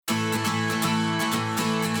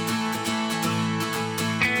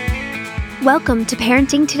Welcome to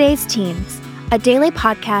Parenting Today's Teens, a daily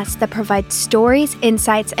podcast that provides stories,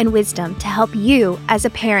 insights, and wisdom to help you as a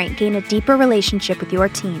parent gain a deeper relationship with your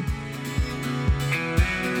teen.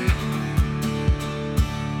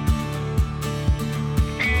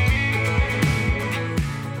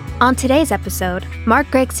 On today's episode, Mark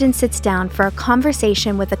Gregston sits down for a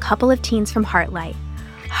conversation with a couple of teens from Heartlight.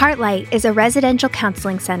 Heartlight is a residential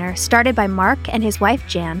counseling center started by Mark and his wife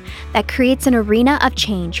Jan that creates an arena of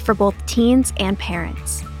change for both teens and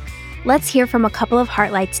parents. Let's hear from a couple of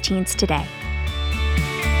Heartlight's teens today.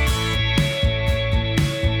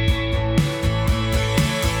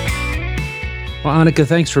 Well, Annika,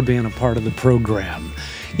 thanks for being a part of the program.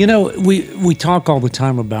 You know, we talk all the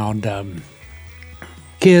time about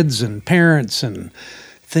kids and parents and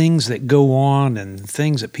things that go on and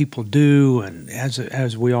things that people do, and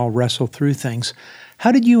as we all wrestle through things.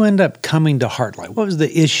 How did you end up coming to Heartlight? What was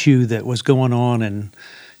the issue that was going on in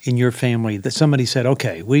your family that somebody said,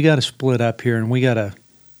 okay, we got to split up here and we got to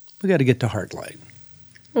get to Heartlight?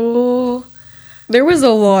 Well, there was a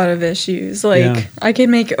lot of issues. I could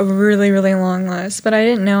make a really, really long list, but I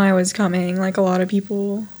didn't know I was coming, like a lot of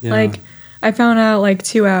people. Yeah. I found out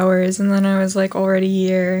 2 hours, and then I was already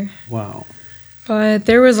here. Wow. But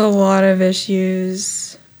there was a lot of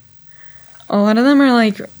issues. A lot of them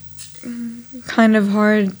are kind of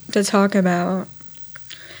hard to talk about.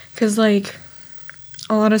 Because a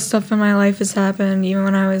lot of stuff in my life has happened even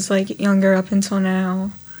when I was younger up until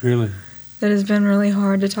now. Really? That has been really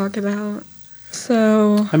hard to talk about.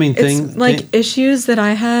 So I mean, it's issues that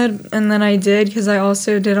I had and then I did, because I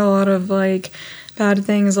also did a lot of bad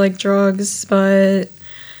things like drugs, but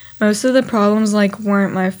most of the problems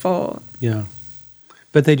weren't my fault. Yeah.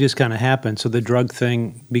 But they just kind of happened. So the drug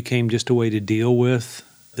thing became just a way to deal with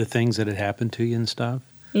the things that had happened to you and stuff?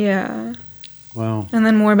 Yeah. Wow. And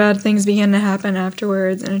then more bad things began to happen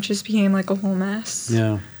afterwards, and it just became a whole mess.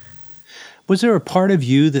 Yeah. Was there a part of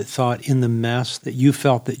you that thought in the mess that you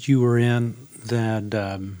felt that you were in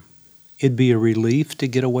that it'd be a relief to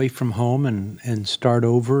get away from home and start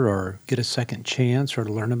over or get a second chance or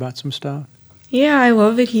to learn about some stuff? Yeah, I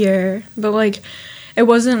love it here. But it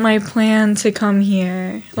wasn't my plan to come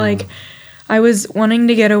here. I was wanting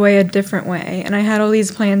to get away a different way, and I had all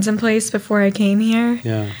these plans in place before I came here.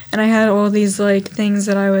 Yeah. And I had all these things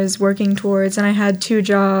that I was working towards, and I had 2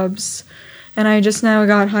 jobs, and I just now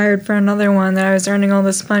got hired for another one that I was earning all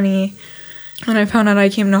this money. And I found out I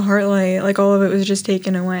came to Heartlight, all of it was just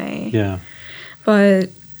taken away. Yeah.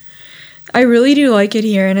 But I really do like it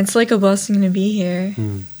here, and it's a blessing to be here.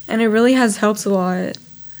 Mm. And it really has helped a lot.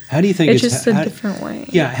 How do you think it's just a different way?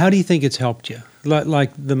 Yeah, how do you think it's helped you?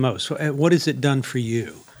 The most? What has it done for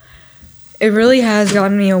you? It really has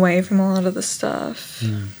gotten me away from a lot of the stuff.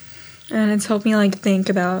 Mm. And it's helped me think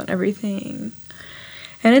about everything.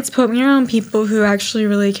 And it's put me around people who actually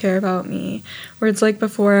really care about me. Where it's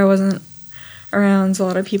before I wasn't around a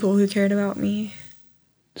lot of people who cared about me.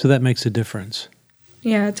 So that makes a difference.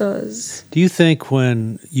 Yeah, it does. Do you think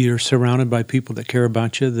when you're surrounded by people that care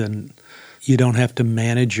about you, then you don't have to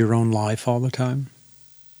manage your own life all the time?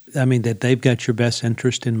 I mean, that they've got your best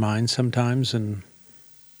interest in mind sometimes and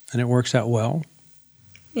it works out well?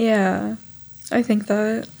 Yeah, I think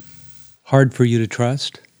that. Hard for you to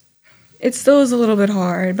trust? It still is a little bit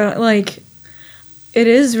hard, but it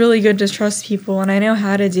is really good to trust people, and I know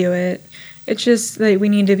how to do it. It's just we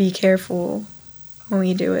need to be careful when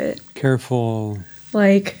we do it. Careful?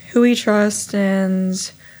 Who we trust,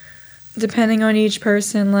 and depending on each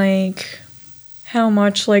person, how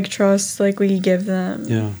much trust we give them.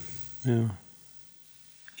 Yeah, yeah.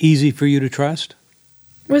 Easy for you to trust?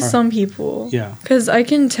 With some people. Yeah. Because I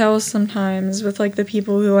can tell sometimes with the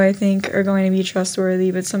people who I think are going to be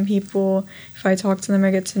trustworthy, but some people, if I talk to them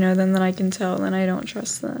or get to know them, then I can tell, then I don't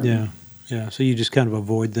trust them. Yeah, yeah. So you just kind of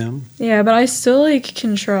avoid them? Yeah, but I still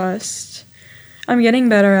can trust. I'm getting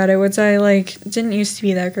better at it, which I didn't used to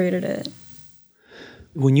be that great at it.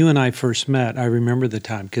 When you and I first met, I remember the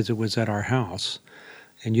time because it was at our house,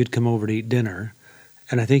 and you'd come over to eat dinner,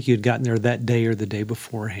 and I think you'd gotten there that day or the day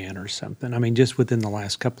beforehand or something. I mean, just within the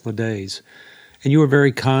last couple of days. And you were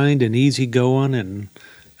very kind and easygoing, and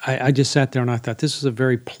I just sat there and I thought, this is a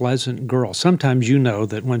very pleasant girl. Sometimes you know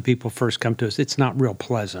that when people first come to us, it's not real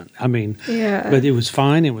pleasant. I mean, yeah. But it was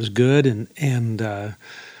fine, it was good, and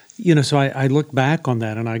so I look back on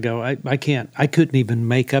that and I go, I couldn't even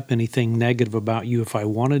make up anything negative about you if I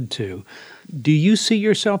wanted to. Do you see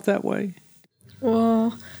yourself that way?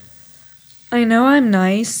 Well, I know I'm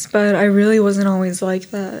nice, but I really wasn't always like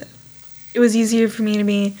that. It was easier for me to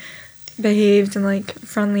be behaved and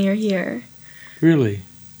friendlier here. Really?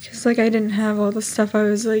 Because, like, I didn't have all the stuff I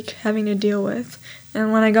was, like, having to deal with.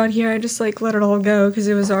 And when I got here, I just, like, let it all go because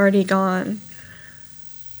it was already gone.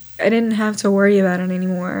 I didn't have to worry about it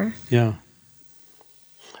anymore. Yeah.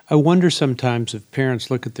 I wonder sometimes if parents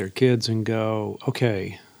look at their kids and go,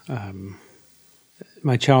 okay,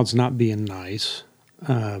 my child's not being nice.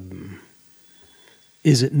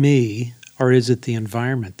 Is it me or is it the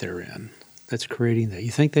environment they're in that's creating that?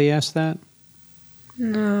 You think they ask that?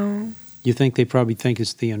 No. You think they probably think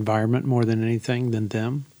it's the environment more than anything than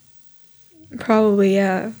them? Probably,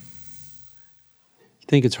 yeah. You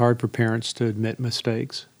think it's hard for parents to admit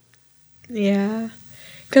mistakes? Yeah.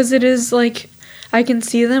 Because it is, like, I can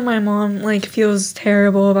see that my mom, like, feels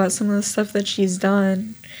terrible about some of the stuff that she's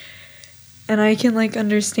done. And I can, like,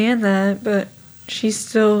 understand that, but she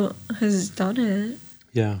still has done it.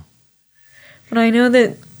 Yeah. But I know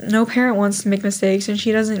that no parent wants to make mistakes, and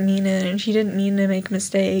she doesn't mean it, and she didn't mean to make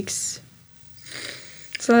mistakes.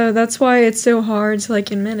 So that's why it's so hard to,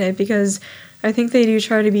 like, admit it, because I think they do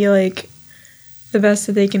try to be, like, the best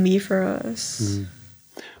that they can be for us. Mm.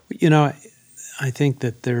 You know, I think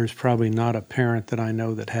that there's probably not a parent that I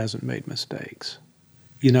know that hasn't made mistakes.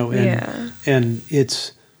 You know, and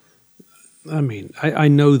it's, I mean, I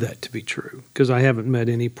know that to be true because I haven't met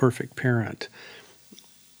any perfect parent.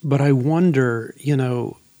 But I wonder, you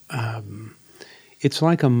know, it's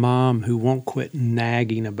like a mom who won't quit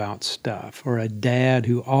nagging about stuff, or a dad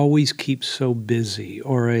who always keeps so busy,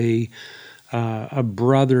 or a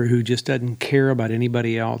brother who just doesn't care about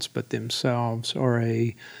anybody else but themselves, or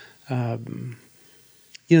you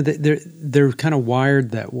know, they're kind of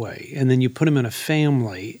wired that way. And then you put them in a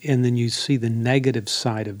family, and then you see the negative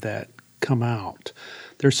side of that come out.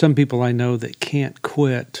 There's some people I know that can't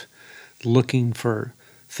quit looking for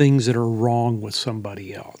things that are wrong with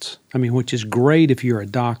somebody else. I mean, which is great if you're a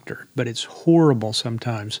doctor, but it's horrible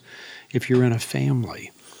sometimes if you're in a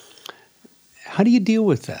family. How do you deal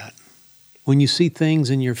with that? When you see things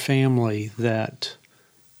in your family that,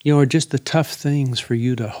 you know, are just the tough things for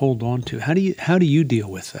you to hold on to. How do you deal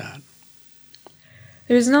with that?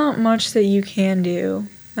 There's not much that you can do.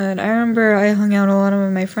 But I remember I hung out a lot of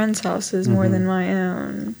my friends' houses more than my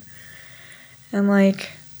own. And, like,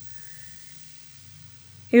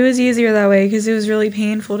 it was easier that way because it was really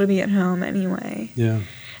painful to be at home anyway. Yeah.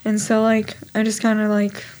 And so, like, I just kind of,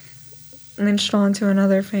 like, lynched onto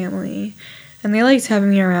another family. And they liked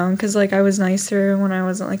having me around because, like, I was nicer when I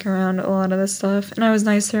wasn't, like, around a lot of this stuff. And I was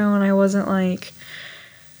nicer when I wasn't, like,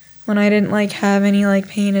 when I didn't, like, have any, like,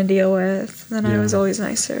 pain to deal with. Then I was always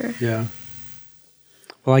nicer. Yeah.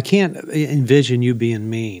 Well, I can't envision you being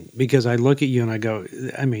mean because I look at you and I go,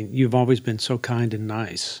 I mean, you've always been so kind and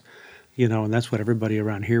nice, you know, and that's what everybody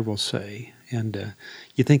around here will say. And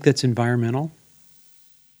you think that's environmental?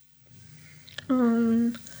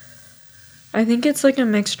 I think it's like a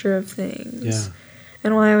mixture of things. Yeah.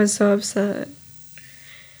 And why I was so upset.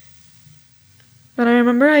 But I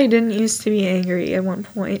remember I didn't used to be angry at one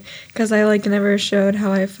point because I, like, never showed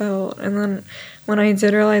how I felt. And then when I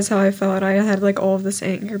did realize how I felt, I had, like, all of this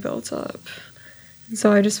anger built up. And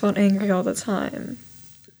so I just felt angry all the time.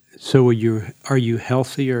 So are you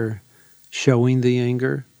healthier showing the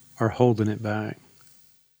anger or holding it back?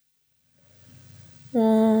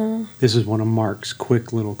 Well, this is one of Mark's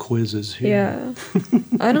quick little quizzes here. Yeah.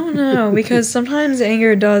 I don't know, because sometimes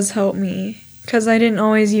anger does help me. Because I didn't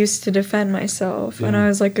always used to defend myself, and I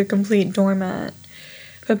was, like, a complete doormat.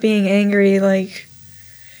 But being angry, like,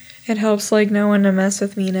 it helps, like, no one to mess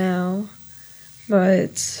with me now.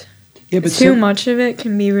 But too much of it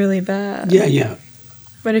can be really bad. Yeah.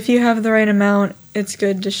 But if you have the right amount, it's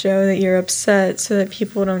good to show that you're upset so that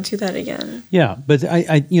people don't do that again. Yeah, but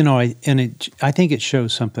I think it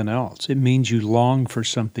shows something else. It means you long for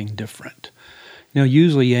something different. You know,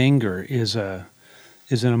 usually anger is an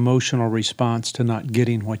emotional response to not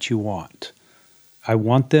getting what you want. I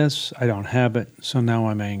want this, I don't have it, so now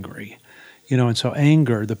I'm angry. You know, and so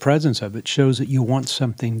anger, the presence of it, shows that you want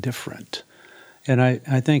something different. And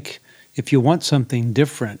I think if you want something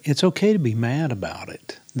different, it's okay to be mad about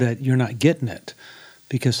it, that you're not getting it,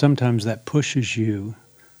 because sometimes that pushes you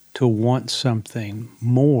to want something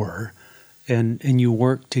more, and you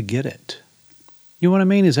work to get it. You know what I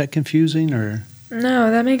mean? Is that confusing or?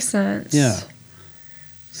 No, that makes sense. Yeah.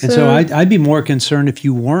 And so I'd be more concerned if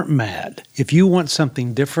you weren't mad. If you want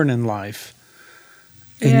something different in life,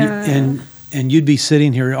 and you'd be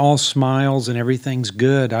sitting here all smiles and everything's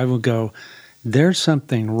good, I would go, there's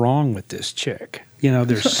something wrong with this chick. You know,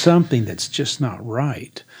 there's something that's just not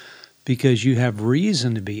right, because you have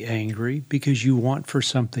reason to be angry because you want for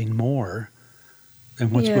something more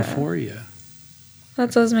than what's before you.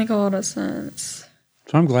 That does make a lot of sense.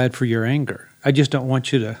 So I'm glad for your anger. I just don't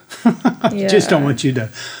want you to Yeah. just don't want you to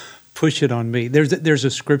push it on me. There's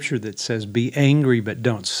a scripture that says, be angry but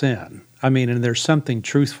don't sin. I mean, and there's something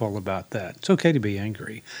truthful about that. It's okay to be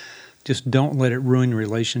angry. Just don't let it ruin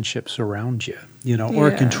relationships around you, or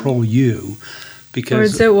Yeah. control you.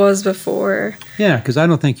 Because Or it was before. yeah, because I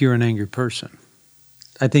don't think you're an angry person.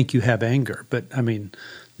 I think you have anger, but I mean,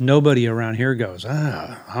 nobody around here goes,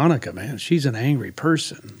 Hanukkah, man, she's an angry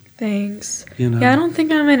person. Thanks. You know? Yeah, I don't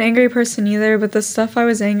think I'm an angry person either, but the stuff I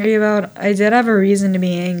was angry about, I did have a reason to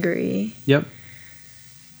be angry. Yep.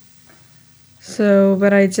 So,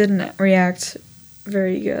 but I didn't react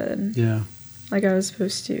very good Yeah. like I was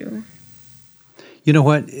supposed to. You know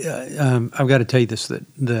what? I've got to tell you this,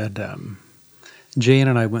 that Jan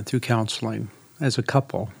and I went through counseling as a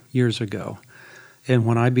couple years ago. And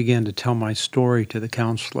when I began to tell my story to the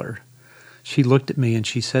counselor, she looked at me and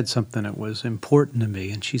she said something that was important to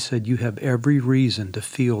me. And she said, you have every reason to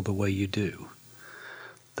feel the way you do.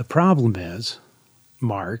 The problem is,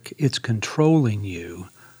 Mark, it's controlling you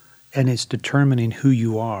and it's determining who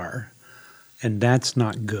you are. And that's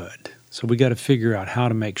not good. So we got to figure out how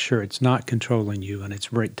to make sure it's not controlling you and it's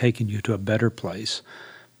taking you to a better place.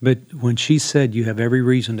 But when she said you have every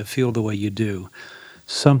reason to feel the way you do,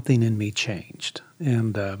 something in me changed.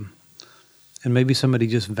 And maybe somebody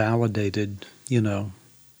just validated,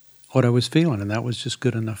 what I was feeling, and that was just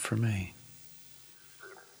good enough for me.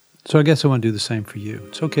 So I guess I want to do the same for you.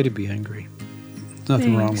 It's okay to be angry. There's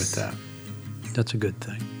nothing wrong with that. That's a good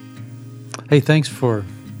thing. Hey, thanks for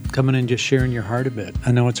coming in and just sharing your heart a bit.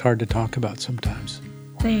 I know it's hard to talk about sometimes.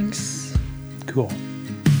 Thanks. Cool.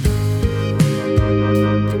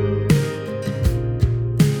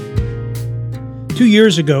 Two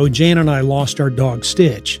years ago, Jan and I lost our dog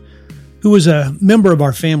Stitch, who was a member of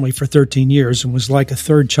our family for 13 years and was like a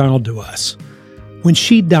third child to us. When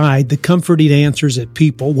she died, the comforting answers at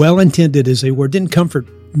people, well-intended as they were, didn't comfort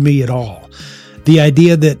me at all. The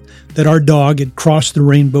idea that our dog had crossed the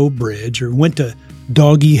Rainbow Bridge or went to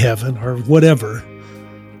doggy heaven or whatever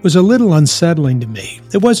was a little unsettling to me.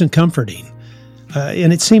 It wasn't comforting,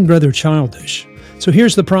 and it seemed rather childish. So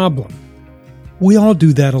here's the problem. We all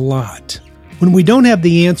do that a lot. When we don't have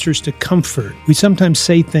the answers to comfort, we sometimes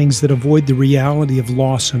say things that avoid the reality of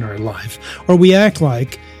loss in our life, or we act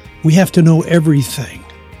like we have to know everything.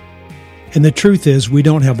 And the truth is, we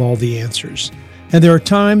don't have all the answers. And there are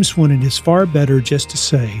times when it is far better just to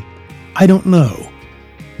say, I don't know.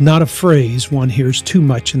 Not a phrase one hears too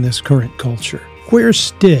much in this current culture. Where's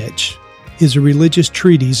Stitch is a religious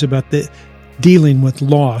treatise about dealing with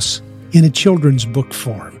loss in a children's book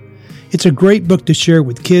form. It's a great book to share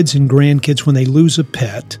with kids and grandkids when they lose a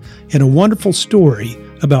pet, and a wonderful story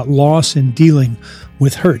about loss and dealing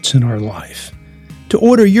with hurts in our life. To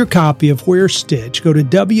order your copy of Where's Stitch, go to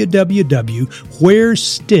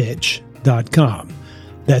www.where'sstitch.com.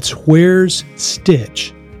 That's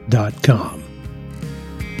where'sstitch.com.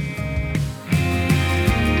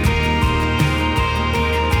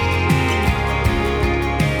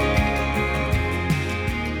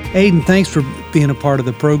 Aiden, thanks for being a part of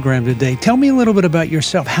the program today. Tell me a little bit about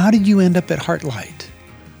yourself. How did you end up at Heartlight?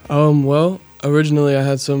 Well, originally I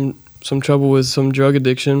had some trouble with some drug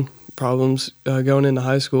addiction problems going into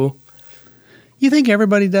high school. You think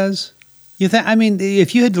everybody does? If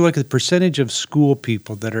you had to look at the percentage of school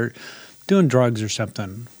people that are doing drugs or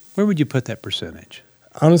something, where would you put that percentage?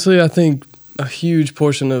 Honestly, I think a huge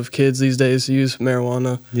portion of kids these days use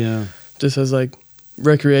marijuana. Yeah. Just as like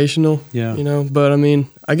recreational. Yeah. But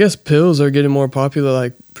I guess pills are getting more popular,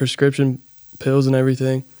 like prescription pills and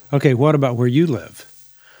everything. Okay, what about where you live?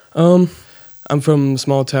 I'm from a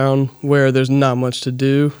small town where there's not much to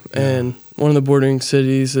do, and one of the bordering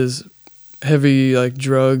cities is heavy like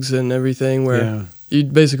drugs and everything, where you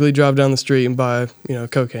basically drive down the street and buy,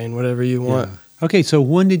 cocaine, whatever you want. Yeah. Okay, so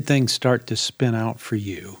when did things start to spin out for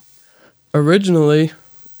you? Originally,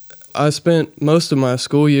 I spent most of my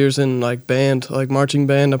school years in like band, like marching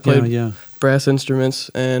band. I played brass instruments,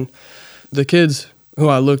 and the kids who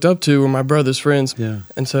I looked up to were my brother's friends. Yeah.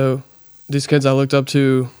 And so these kids I looked up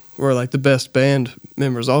to were like the best band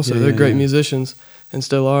members also. They're great musicians and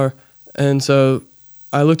still are. And so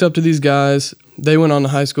I looked up to these guys. They went on to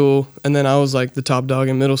high school, and then I was like the top dog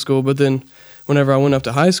in middle school. But then whenever I went up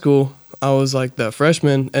to high school, I was like the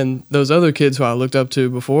freshman, and those other kids who I looked up to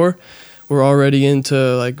before were already into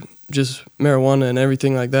like just marijuana and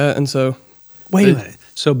everything like that. And so wait a minute.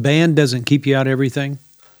 So band doesn't keep you out of everything?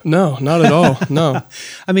 No, not at all. No.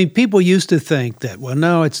 People used to think that, well,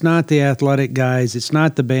 no, it's not the athletic guys, it's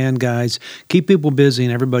not the band guys. Keep people busy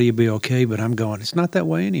and everybody will be okay, but I'm going, it's not that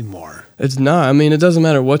way anymore. It's not. It doesn't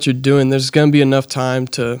matter what you're doing. There's going to be enough time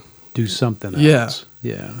to do something else.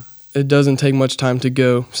 Yeah. it doesn't take much time to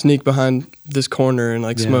go sneak behind this corner and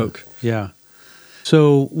like smoke. Yeah.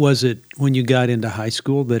 So was it when you got into high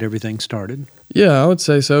school that everything started? Yeah, I would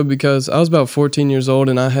say so, because I was about 14 years old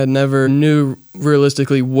and I had never knew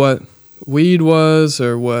realistically what weed was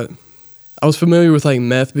or what. I was familiar with like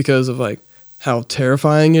meth because of like how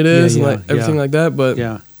terrifying it is and like everything like that, but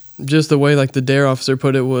just the way like the DARE officer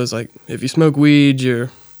put it was like, if you smoke weed,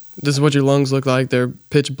 this is what your lungs look like. They're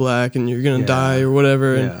pitch black and you're gonna die or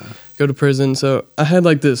whatever and go to prison. So I had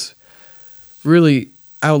like this really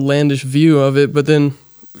outlandish view of it, but then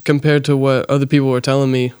compared to what other people were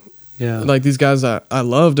telling me, like these guys that I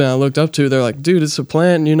loved and I looked up to, they're like, dude, it's a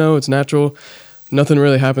plant, it's natural. Nothing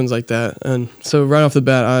really happens like that. And so right off the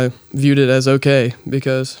bat, I viewed it as okay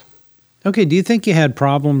because... Okay, do you think you had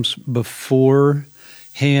problems beforehand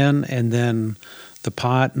and then the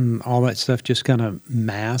pot and all that stuff just kind of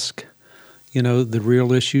mask, the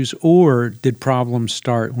real issues? Or did problems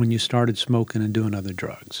start when you started smoking and doing other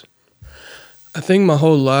drugs? I think my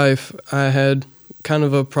whole life I had kind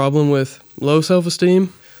of a problem with low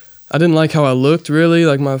self-esteem. I didn't like how I looked, really,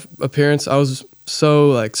 like my appearance. I was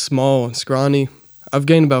so like small and scrawny. I've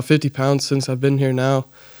gained about 50 pounds since I've been here now,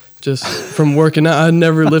 just from working out. I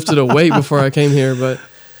never lifted a weight before I came here, but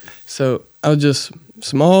so I was just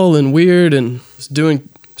small and weird and just doing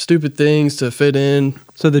stupid things to fit in.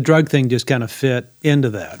 So the drug thing just kind of fit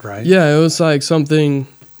into that, right? Yeah, it was like something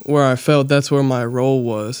where I felt that's where my role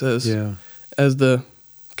was as the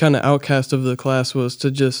kind of outcast of the class, was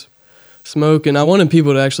to just smoke. And I wanted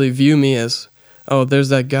people to actually view me as, oh, there's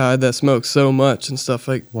that guy that smokes so much and stuff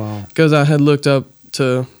like. Wow. Because I had looked up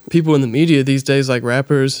to people in the media these days, like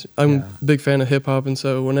rappers. I'm a big fan of hip hop, and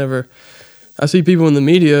so whenever I see people in the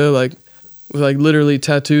media like with like literally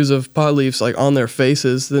tattoos of pot leaves like on their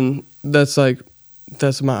faces, then that's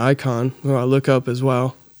my icon who I look up as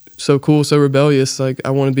well. So cool, so rebellious. Like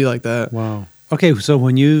I want to be like that. Wow. Okay, so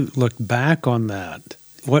when you look back on that,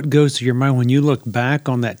 what goes to your mind when you look back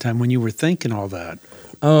on that time when you were thinking all that?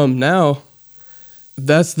 Now,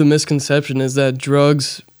 that's the misconception, is that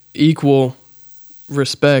drugs equal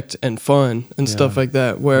respect and fun and stuff like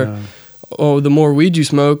that, where, the more weed you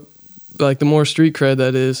smoke, like the more street cred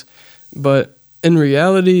that is. But in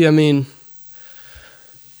reality, I mean,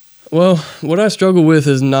 well, what I struggle with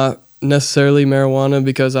is not necessarily marijuana,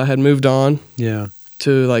 because I had moved on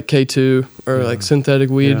to like K2 or like synthetic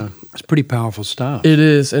weed. Yeah. It's pretty powerful stuff. It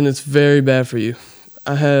is, and it's very bad for you.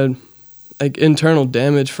 I had like internal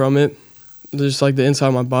damage from it. Just like the inside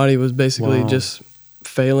of my body was basically just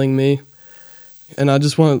failing me. And I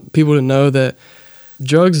just want people to know that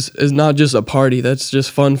drugs is not just a party that's just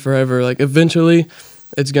fun forever. Like eventually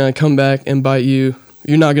it's going to come back and bite you.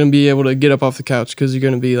 You're not going to be able to get up off the couch because you're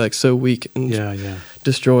going to be like so weak and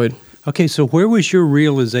destroyed. Okay, so where was your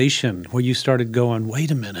realization where you started going, wait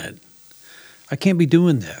a minute, I can't be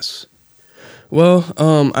doing this? Well,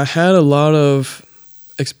 I had a lot of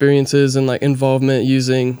experiences and like involvement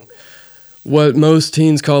using what most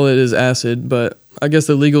teens call it is acid, but I guess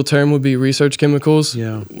the legal term would be research chemicals,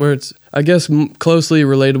 where it's, I guess, closely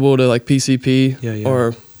relatable to like PCP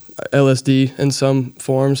or LSD in some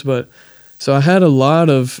forms. But so I had a lot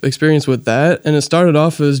of experience with that, and it started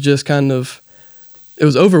off as just kind of, it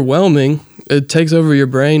was overwhelming. It takes over your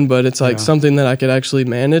brain, but it's like something that I could actually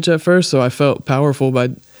manage at first. So I felt powerful by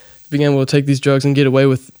being able to take these drugs and get away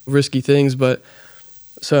with risky things. But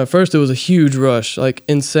so at first it was a huge rush, like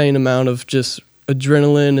insane amount of just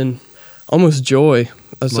adrenaline and almost joy.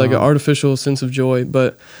 It's like an artificial sense of joy.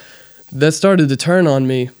 But that started to turn on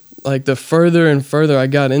me. Like the further and further I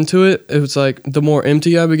got into it, it was like the more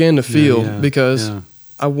empty I began to feel because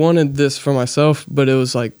I wanted this for myself, but it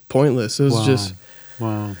was like pointless. It was just...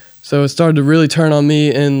 Wow. So it started to really turn on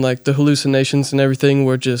me, and like the hallucinations and everything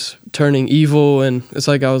were just turning evil, and it's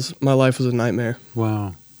like my life was a nightmare.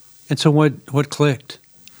 Wow. And so what clicked?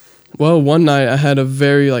 Well, one night I had a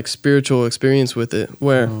very like spiritual experience with it,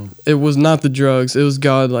 where it was not the drugs, it was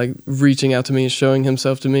God like reaching out to me and showing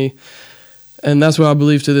himself to me. And that's what I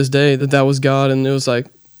believe to this day, that was God, and it was like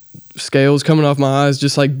scales coming off my eyes,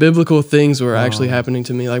 just like biblical things were actually happening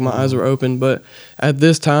to me, like my eyes were open. But at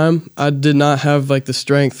this time I did not have like the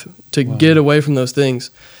strength to get away from those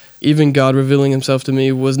things. Even God revealing himself to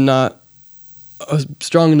me was not a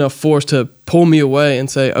strong enough force to pull me away and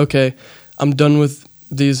say, okay, I'm done with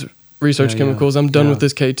these research chemicals, I'm done with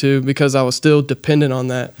this K2, because I was still dependent on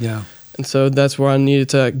that. And so that's where I needed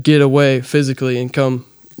to get away physically and come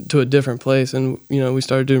to a different place. And we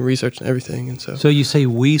started doing research and everything. And so you say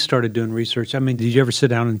we started doing research. I mean, did you ever sit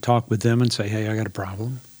down and talk with them and say, hey, I got a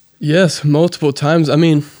problem? Yes, multiple times. I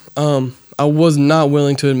mean, I was not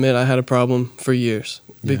willing to admit I had a problem for years,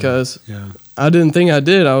 because I didn't think I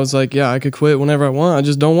did. I was like, yeah, I could quit whenever I want. I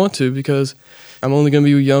just don't want to because I'm only going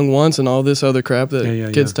to be young once and all this other crap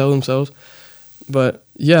that kids tell themselves. But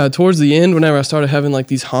yeah, towards the end, whenever I started having like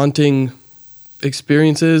these haunting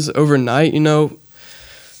experiences overnight,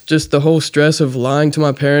 just the whole stress of lying to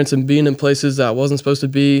my parents and being in places that I wasn't supposed to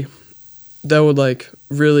be, that would like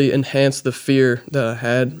really enhance the fear that I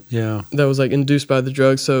had. Yeah. That was like induced by the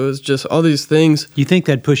drugs. So it was just all these things. You think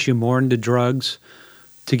that'd push you more into drugs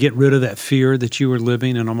to get rid of that fear that you were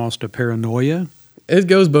living in, almost a paranoia? It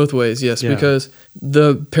goes both ways, yes, Yeah. because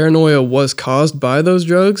the paranoia was caused by those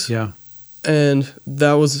drugs. Yeah. And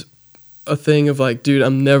that was a thing of like, dude,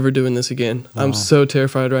 I'm never doing this again. Wow. I'm so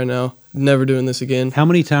terrified right now. Never doing this again. How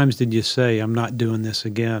many times did you say, I'm not doing this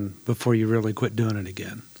again, before you really quit doing it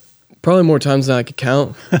again? Probably more times than I could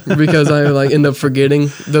count because I like end up forgetting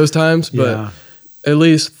those times. But Yeah. at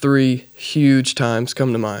least 3 huge times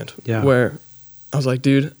come to mind where I was like,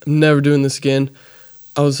 dude, I'm never doing this again.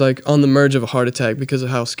 I was like on the merge of a heart attack because of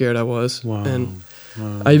how scared I was. Wow. And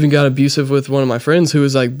I even got abusive with one of my friends who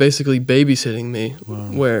was like basically babysitting me,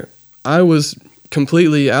 where I was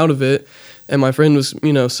completely out of it and my friend was,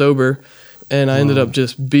 sober, and I ended up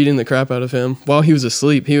just beating the crap out of him while he was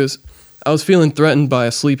asleep. I was feeling threatened by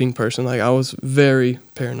a sleeping person. Like I was very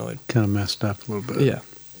paranoid. Kind of messed up a little bit. Yeah.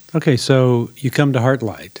 Okay, so you come to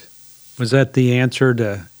Heartlight. Was that the answer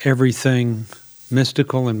to everything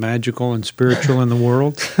mystical and magical and spiritual in the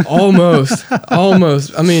world? Almost.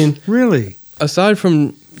 I mean, Really? aside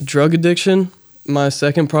from drug addiction, my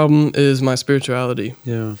second problem is my spirituality.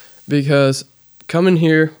 Yeah. Because coming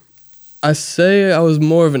here, I say I was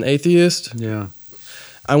more of an atheist. Yeah.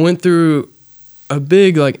 I went through a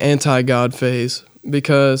big like anti-God phase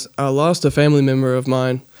because I lost a family member of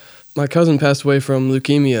mine. My cousin passed away from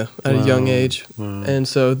leukemia at a young age. Wow. And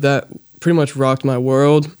so that pretty much rocked my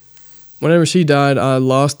world. Whenever she died, I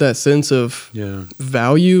lost that sense of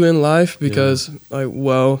value in life because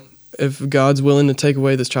if God's willing to take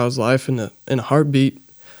away this child's life in a heartbeat,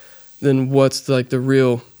 then what's like the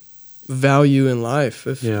real value in life?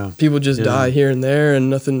 If people just die here and there and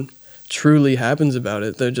nothing truly happens about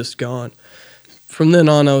it, they're just gone. From then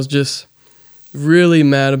on, I was just really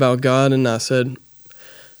mad about God, and I said,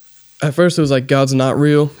 at first it was like, God's not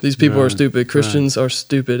real. These people are stupid. Christians are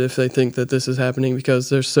stupid if they think that this is happening because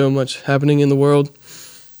there's so much happening in the world.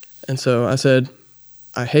 And so I said,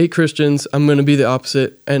 I hate Christians. I'm going to be the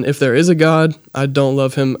opposite. And if there is a God, I don't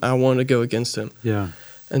love him. I want to go against him. Yeah.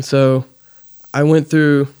 And so I went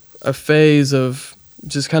through a phase of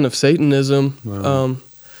just kind of Satanism. Wow.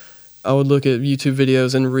 I would look at YouTube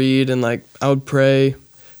videos and read, and like I would pray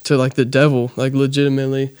to like the devil, like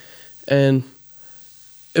legitimately. And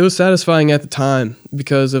it was satisfying at the time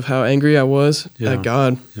because of how angry I was at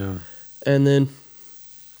God. Yeah. And then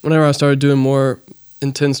whenever I started doing more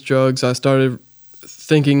intense drugs, I started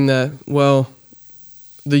thinking that, well,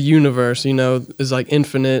 the universe, is like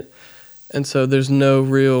infinite. And so there's no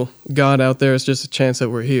real God out there. It's just a chance that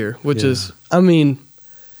we're here, which is,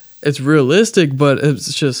 it's realistic, but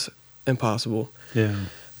it's just impossible. Yeah.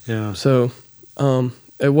 Yeah. So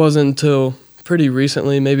it wasn't until pretty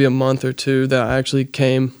recently, maybe a month or two, that I actually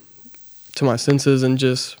came to my senses and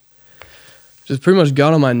just pretty much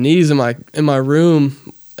got on my knees in my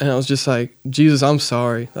room, and I was just like, Jesus, I'm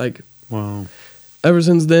sorry. Like, wow. Ever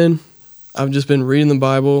since then, I've just been reading the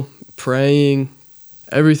Bible, praying,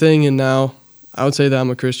 everything, and now I would say that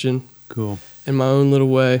I'm a Christian. Cool. In my own little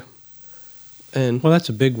way. And well, that's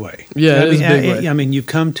a big way. Yeah, it is a big way. I mean, you've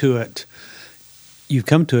come to it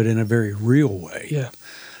in a very real way. Yeah.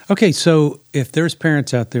 Okay, so if there's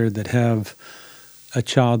parents out there that have a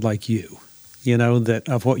child like you, that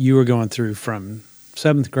of what you were going through from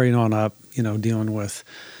 7th grade on up, dealing with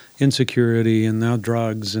insecurity and now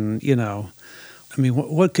drugs and,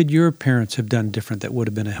 what could your parents have done different that would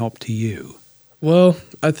have been a help to you? Well,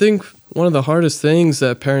 I think one of the hardest things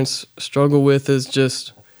that parents struggle with is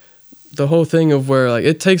just the whole thing of where, like,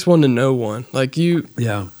 it takes one to know one. Like,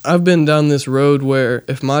 I've been down this road where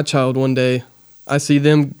if my child one day, I see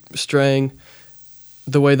them straying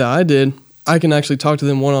the way that I did, I can actually talk to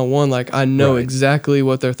them one-on-one. Like, I know exactly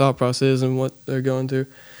what their thought process is and what they're going through.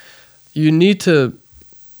 You need to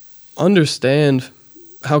understand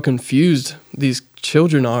how confused these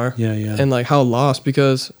children are and, like, how lost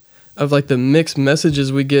because of, like, the mixed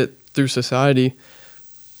messages we get through society.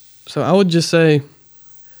 So I would just say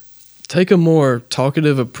take a more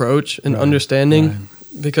talkative approach and understanding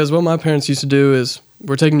because what my parents used to do is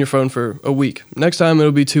we're taking your phone for a week. Next time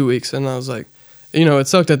it'll be 2 weeks. And I was like, it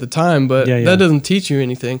sucked at the time, but that doesn't teach you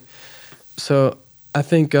anything. So I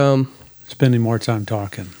think... spending more time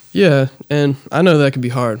talking. Yeah, and I know that can be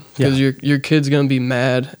hard because Yeah. your kid's going to be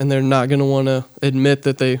mad and they're not going to want to admit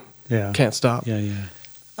that they Yeah. can't stop. Yeah, yeah.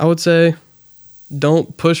 I would say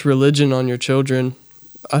don't push religion on your children.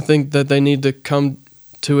 I think that they need to come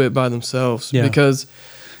to it by themselves Yeah. because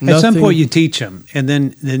At some nothing- point, you teach them, and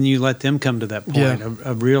then you let them come to that point Yeah.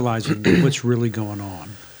 of realizing what's really going on.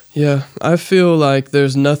 Yeah, I feel like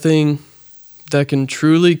there's nothing that can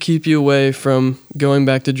truly keep you away from going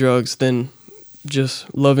back to drugs than just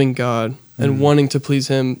loving God and wanting to please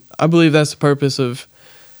Him. I believe that's the purpose of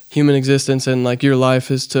human existence and like your life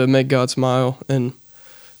is to make God smile, and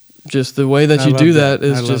just the way that I you love do that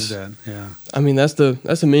is I just. love that. Yeah. I mean, that's the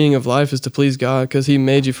meaning of life, is to please God because He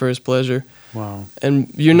made you for His pleasure. Wow. And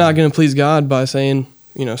you're not going to please God by saying,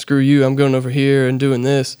 screw you, I'm going over here and doing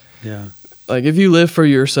this. Yeah. Like, if you live for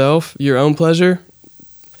yourself, your own pleasure,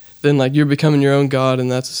 then, like, you're becoming your own God,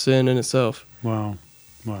 and that's a sin in itself. Wow.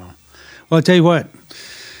 Wow. Well, I tell you what,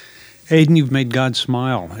 Aiden, you've made God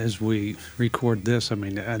smile as we record this. I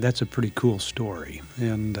mean, that's a pretty cool story,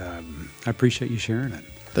 and I appreciate you sharing it.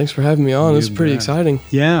 Thanks for having me on. This is You pretty bet. exciting.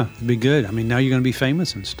 Yeah, it'd be good. I mean, now you're going to be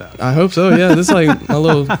famous and stuff. I hope so, yeah. This is like my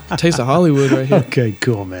little taste of Hollywood right here. Okay,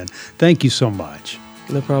 cool, man. Thank you so much.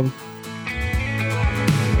 No problem.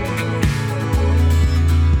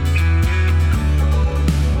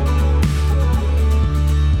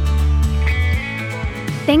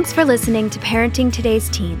 Thanks for listening to Parenting Today's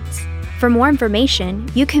Teens. For more information,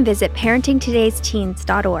 you can visit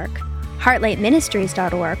parentingtodaysteens.org,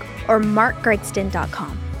 heartlightministries.org, or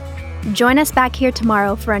markgregston.com. Join us back here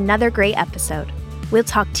tomorrow for another great episode. We'll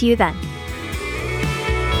talk to you then.